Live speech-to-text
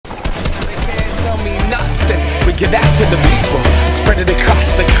give that to the people, spread it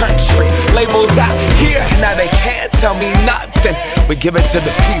across the country. Labels out here, now they can't tell me nothing. We give it to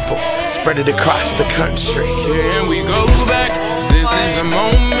the people, spread it across the country. Here we go back, this is the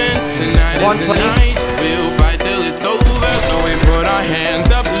moment. Tonight is the night, we'll fight till it's over. So we put our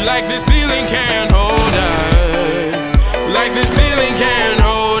hands up like the ceiling can't hold us, like the ceiling can't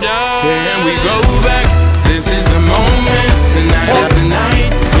hold us. Here we go back, this is the moment. Tonight is the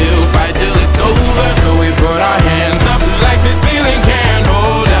night, we'll fight till it's over. So we put our hands up like the ceiling can't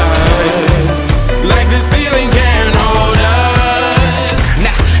hold us, like the ceiling can't hold us.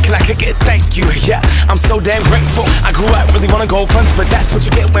 Now, can I kick it? Thank you, yeah, I'm so damn grateful. I grew up really wanna go fronts, but that's what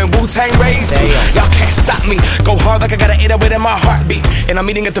you get when Wu-Tang raised you. Y'all can't stop me, go hard like I got an 808 in my heartbeat. And I'm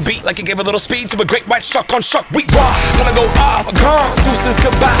eating at the beat like it gave a little speed to a great white shark on Shark Week. Raw, time to go off, gone, deuces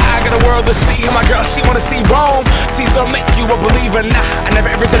goodbye. I got a world to see, and my girl, she wanna see Rome. Caesar make you a believer, nah, I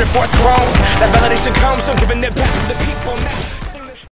never ever did it for a throne. That validation comes from giving it back to the people.